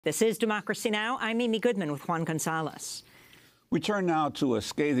This is Democracy Now! I'm Amy Goodman with Juan Gonzalez. We turn now to a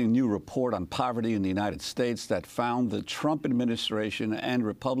scathing new report on poverty in the United States that found the Trump administration and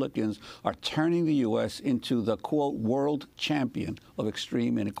Republicans are turning the U.S. into the, quote, world champion of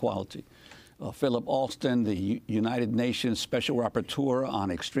extreme inequality. Philip Alston, the United Nations Special Rapporteur on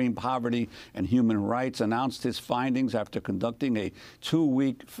Extreme Poverty and Human Rights, announced his findings after conducting a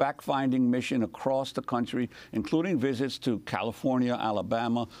 2-week fact-finding mission across the country, including visits to California,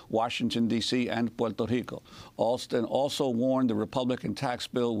 Alabama, Washington, D.C., and Puerto Rico. Alston also warned the Republican tax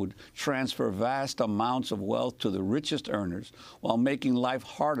bill would transfer vast amounts of wealth to the richest earners while making life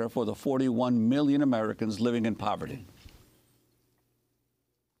harder for the 41 million Americans living in poverty.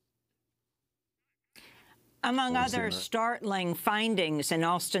 Among other startling findings in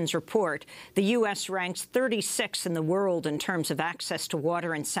Alston's report, the U.S. ranks 36th in the world in terms of access to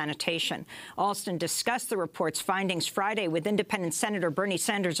water and sanitation. Alston discussed the report's findings Friday with independent Senator Bernie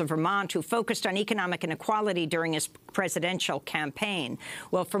Sanders of Vermont, who focused on economic inequality during his presidential campaign.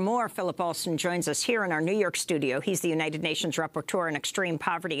 Well, for more, Philip Alston joins us here in our New York studio. He's the United Nations Rapporteur on Extreme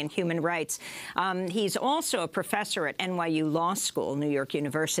Poverty and Human Rights. He's also a professor at NYU Law School, New York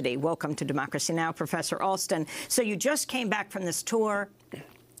University. Welcome to Democracy Now!, Professor Alston. So you just came back from this tour.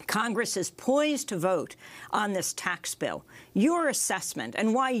 Congress is poised to vote on this tax bill. Your assessment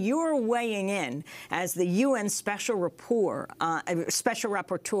and why you're weighing in as the UN Special Rapporteur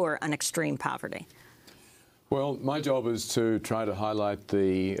on Extreme Poverty. Well, my job is to try to highlight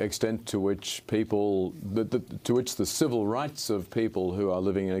the extent to which the civil rights of people who are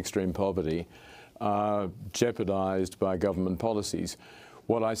living in extreme poverty are jeopardized by government policies.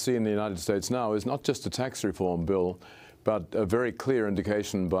 What I see in the United States now is not just a tax reform bill, but a very clear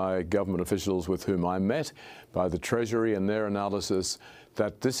indication by government officials with whom I met, by the Treasury and their analysis,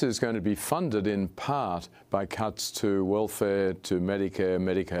 that this is going to be funded in part by cuts to welfare, to Medicare,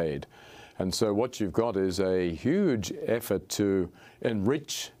 Medicaid. And so what you've got is a huge effort to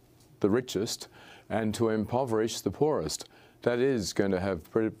enrich the richest and to impoverish the poorest. That is going to have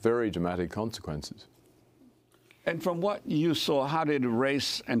very dramatic consequences. And from what you saw, how did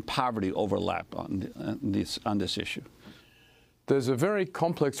race and poverty overlap on this issue? There's a very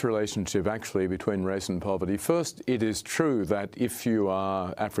complex relationship, actually, between race and poverty. First, it is true that if you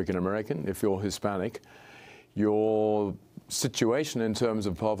are African American, if you're Hispanic, your situation in terms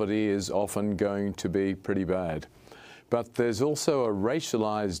of poverty is often going to be pretty bad. But there's also a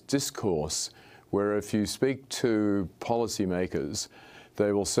racialized discourse where if you speak to policymakers,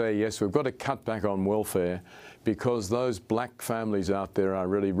 they will say, yes, we've got to cut back on welfare because those black families out there are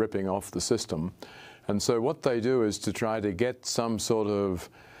really ripping off the system. And so what they do is to try to get some sort of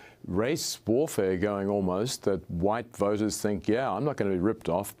race warfare going almost, that white voters think, yeah, I'm not going to be ripped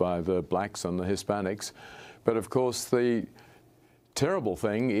off by the blacks and the Hispanics. But of course, the terrible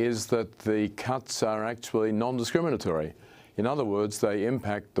thing is that the cuts are actually non-discriminatory. In other words, they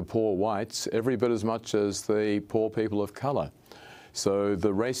impact the poor whites every bit as much as the poor people of color. So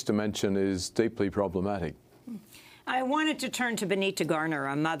the race dimension is deeply problematic. I wanted to turn to Benita Garner,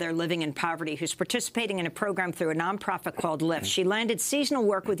 a mother living in poverty who's participating in a program through a nonprofit called Lift. She landed seasonal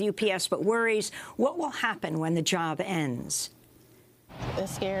work with UPS, but worries what will happen when the job ends.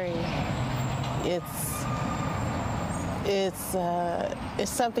 It's scary. It's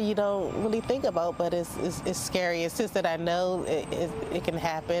something you don't really think about, but it's scary. It's just that I know it can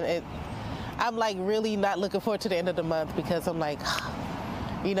happen. I'm like really not looking forward to the end of the month because I'm like,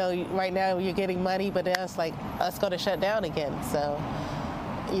 you know, right now you're getting money, but then it's like, it's going to shut down again. So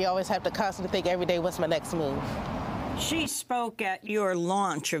you always have to constantly think every day, what's my next move? She spoke at your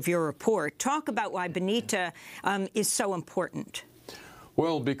launch of your report. Talk about why Benita is so important.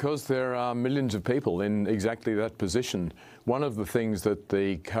 Well, because there are millions of people in exactly that position. One of the things that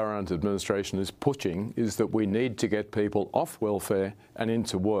the current administration is pushing is that we need to get people off welfare and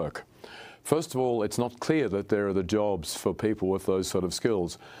into work. First of all, it's not clear that there are the jobs for people with those sort of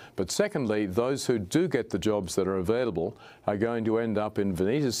skills. But secondly, those who do get the jobs that are available are going to end up in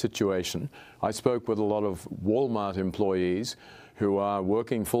Benita's situation. I spoke with a lot of Walmart employees who are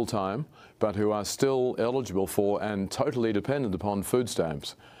working full-time, but who are still eligible for and totally dependent upon food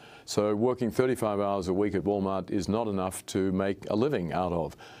stamps. So working 35 hours a week at Walmart is not enough to make a living out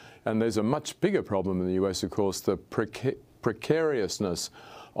of. And there's a much bigger problem in the US, of course, the precariousness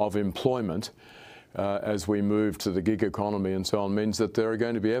of employment as we move to the gig economy and so on, means that there are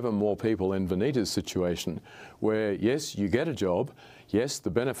going to be ever more people in Benita's situation where, yes, you get a job, yes, the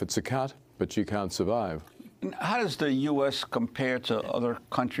benefits are cut, but you can't survive. How does the U.S. compare to other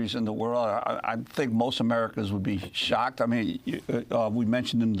countries in the world? I think most Americans would be shocked. I mean, we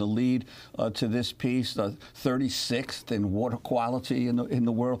mentioned in the lead to this piece, 36th in water quality in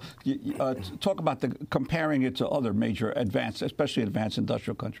the world. Talk about comparing it to other major advanced, especially advanced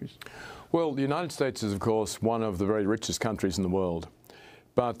industrial countries. Well, the United States is, of course, one of the very richest countries in the world.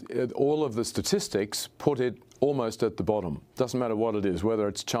 But all of the statistics put it almost at the bottom. Doesn't matter what it is, whether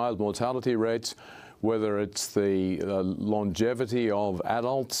it's child mortality rates, whether it's the longevity of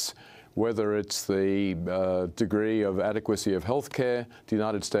adults, whether it's the degree of adequacy of health care. The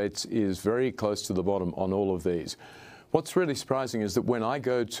United States is very close to the bottom on all of these. What's really surprising is that when I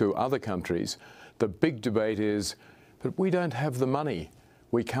go to other countries, the big debate is that we don't have the money.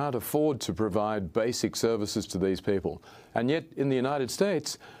 We can't afford to provide basic services to these people. And yet in the United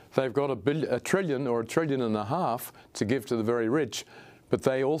States, they've got a trillion or $1.5 trillion to give to the very rich, but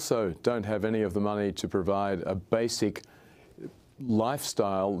they also don't have any of the money to provide a basic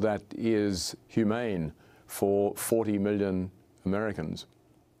lifestyle that is humane for 40 million Americans.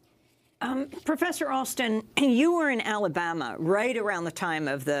 Professor Alston, you were in Alabama right around the time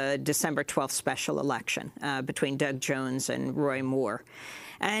of the December 12th special election between Doug Jones and Roy Moore.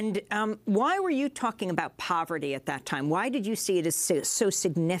 And why were you talking about poverty at that time? Why did you see it as so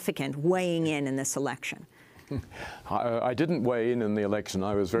significant weighing in this election? I didn't weigh in the election.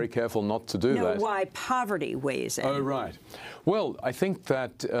 I was very careful not to do that. No, why poverty weighs in. Oh, right. Well, I think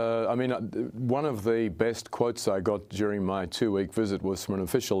that, I mean, one of the best quotes I got during my 2-week visit was from an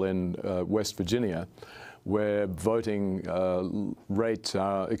official in West Virginia, where voting rates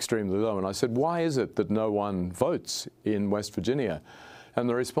are extremely low. And I said, why is it that no one votes in West Virginia? And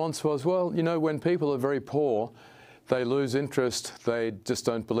the response was, well, you know, when people are very poor, they lose interest. They just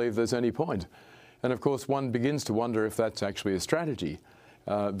don't believe there's any point. And of course, one begins to wonder if that's actually a strategy,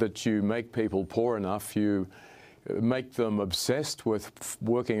 that you make people poor enough, you make them obsessed with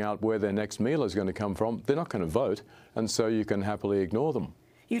working out where their next meal is going to come from. They're not going to vote, and so you can happily ignore them.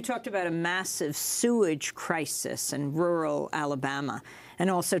 You talked about a massive sewage crisis in rural Alabama, and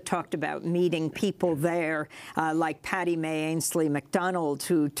also talked about meeting people there like Patty Mae Ainsley McDonald,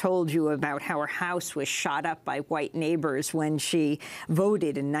 who told you about how her house was shot up by white neighbors when she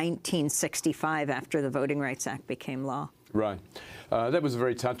voted in 1965 after the Voting Rights Act became law. Right. That was a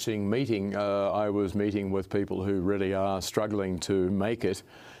very touching meeting. I was meeting with people who really are struggling to make it,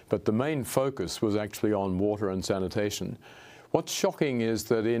 but the main focus was actually on water and sanitation. What's shocking is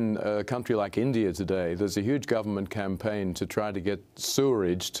that in a country like India today, there's a huge government campaign to try to get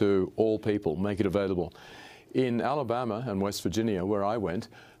sewerage to all people, make it available. In Alabama and West Virginia, where I went,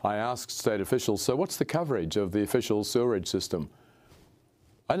 I asked state officials, so what's the coverage of the official sewerage system?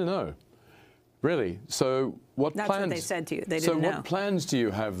 I don't know. Really? So what plans? That's what they said to you. They didn't know. So what plans do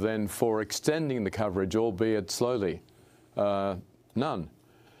you have then for extending the coverage, albeit slowly? None.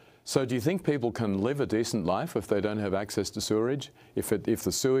 So do you think people can live a decent life if they don't have access to sewerage? If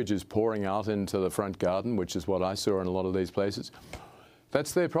the sewage is pouring out into the front garden, which is what I saw in a lot of these places,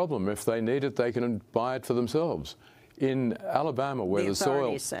 that's their problem. If they need it, they can buy it for themselves. In Alabama, where the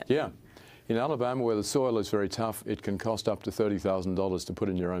soil, in Alabama, where the soil is very tough, it can cost up to $30,000 to put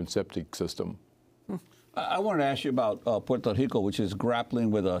in your own septic system. I wanted to ask you about Puerto Rico, which is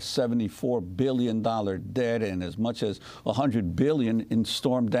grappling with a $74 billion debt and as much as $100 billion in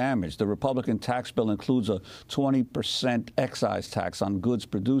storm damage. The Republican tax bill includes a 20% excise tax on goods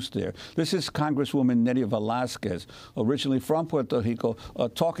produced there. This is Congresswoman Nydia Velázquez, originally from Puerto Rico,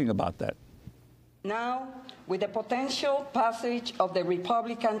 talking about that. Now, with the potential passage of the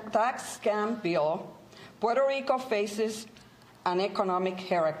Republican tax scam bill, Puerto Rico faces an economic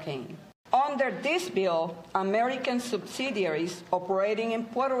hurricane. Under this bill, American subsidiaries operating in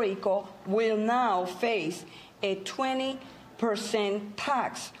Puerto Rico will now face a 20%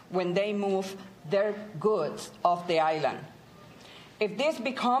 tax when they move their goods off the island. If this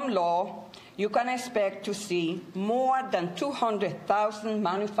becomes law, you can expect to see more than 200,000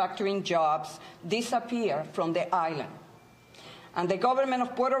 manufacturing jobs disappear from the island. And the government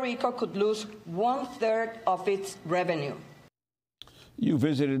of Puerto Rico could lose 1/3 of its revenue. You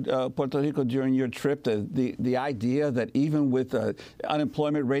visited Puerto Rico during your trip. The idea that even with an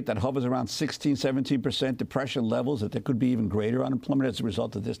unemployment rate that hovers around 16, 17%, depression levels, that there could be even greater unemployment as a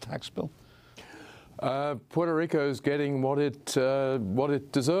result of this tax bill? Puerto Rico is getting what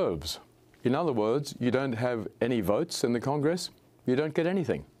it deserves. In other words, you don't have any votes in the Congress, you don't get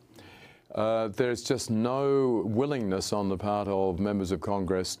anything. There's just no willingness on the part of members of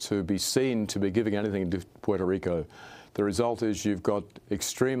Congress to be seen to be giving anything to Puerto Rico. The result is you've got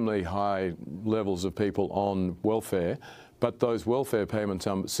extremely high levels of people on welfare, but those welfare payments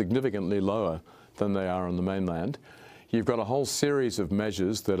are significantly lower than they are on the mainland. You've got a whole series of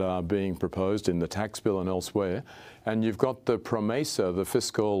measures that are being proposed in the tax bill and elsewhere, and you've got the PROMESA, the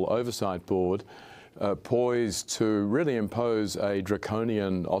Fiscal Oversight Board, poised to really impose a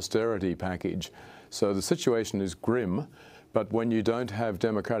draconian austerity package. So the situation is grim, but when you don't have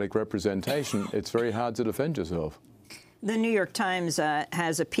democratic representation, it's very hard to defend yourself. The New York Times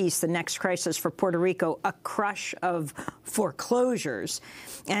has a piece, The Next Crisis for Puerto Rico, a crush of foreclosures.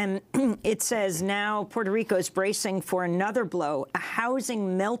 And it says now Puerto Rico is bracing for another blow, a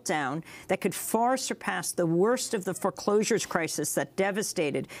housing meltdown that could far surpass the worst of the foreclosures crisis that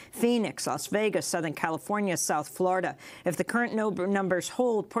devastated Phoenix, Las Vegas, Southern California, South Florida. If the current numbers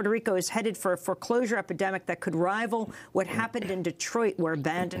hold, Puerto Rico is headed for a foreclosure epidemic that could rival what happened in Detroit, where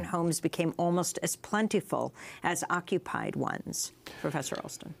abandoned homes became almost as plentiful as occupied ones. Professor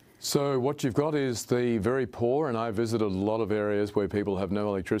Alston. So what you've got is the very poor, and I visited a lot of areas where people have no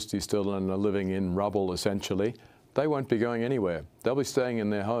electricity still and are living in rubble, essentially. They won't be going anywhere. They'll be staying in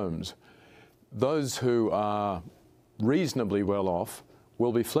their homes. Those who are reasonably well off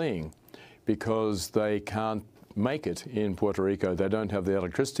will be fleeing because they can't make it in Puerto Rico. They don't have the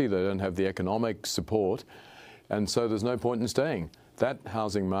electricity, they don't have the economic support, and so there's no point in staying. That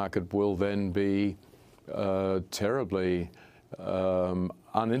housing market will then be terribly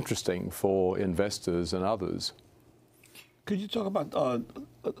uninteresting for investors and others. Could you talk about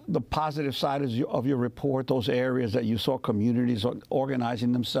the positive side of your report, those areas that you saw communities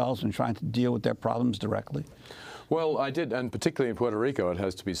organizing themselves and trying to deal with their problems directly? Well, I did, and particularly in Puerto Rico, it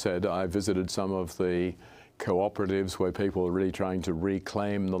has to be said. I visited some of the cooperatives where people are really trying to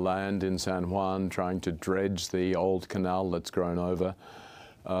reclaim the land in San Juan, trying to dredge the old canal that's grown over.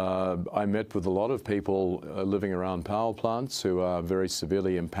 I met with a lot of people living around power plants who are very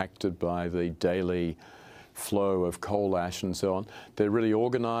severely impacted by the daily flow of coal ash and so on. They're really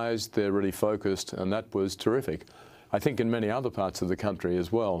organized, they're really focused, and that was terrific. I think in many other parts of the country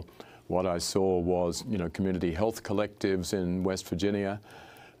as well, what I saw was, community health collectives in West Virginia.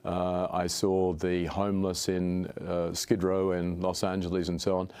 I saw the homeless in Skid Row and Los Angeles and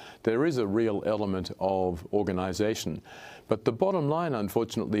so on. There is a real element of organization. But the bottom line,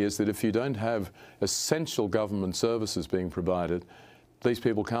 unfortunately, is that if you don't have essential government services being provided, these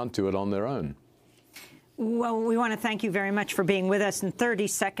people can't do it on their own. Well, we want to thank you very much for being with us. In 30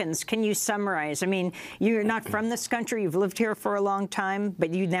 seconds, can you summarize? I mean, you're not from this country. You've lived here for a long time,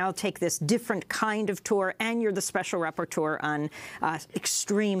 but you now take this different kind of tour, and you're the special rapporteur on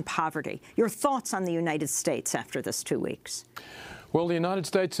extreme poverty. Your thoughts on the United States after this 2 weeks? Well, the United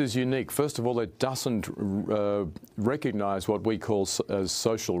States is unique. First of all, it doesn't recognize what we call as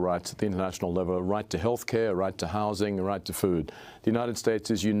social rights at the international level, a right to health care, a right to housing, a right to food. The United States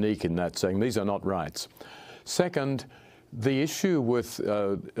is unique in that, saying these are not rights. Second, the issue with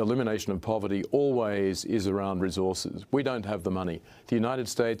elimination of poverty always is around resources. We don't have the money. The United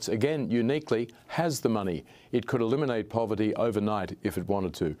States, again, uniquely, has the money. It could eliminate poverty overnight if it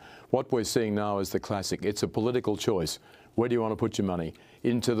wanted to. What we're seeing now is the classic. It's a political choice. Where do you want to put your money?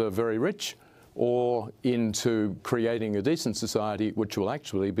 Into the very rich or into creating a decent society which will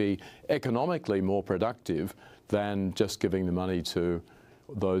actually be economically more productive than just giving the money to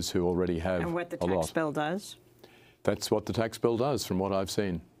those who already have a lot? And what the tax bill does? That's what the tax bill does, from what I've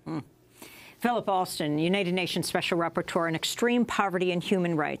seen. Philip Alston, United Nations Special Rapporteur on Extreme Poverty and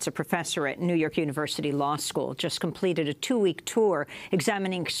Human Rights, a professor at New York University Law School, just completed a 2-week tour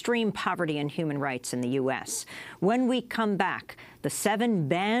examining extreme poverty and human rights in the U.S. When we come back, the 7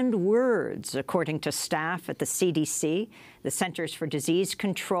 banned words, according to staff at the CDC, the Centers for Disease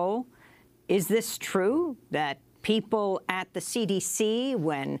Control. Is this true, that people at the CDC,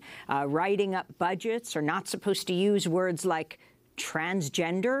 when writing up budgets, are not supposed to use words like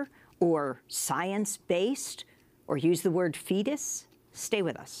transgender or science-based, or use the word fetus? Stay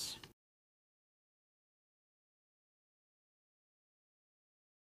with us.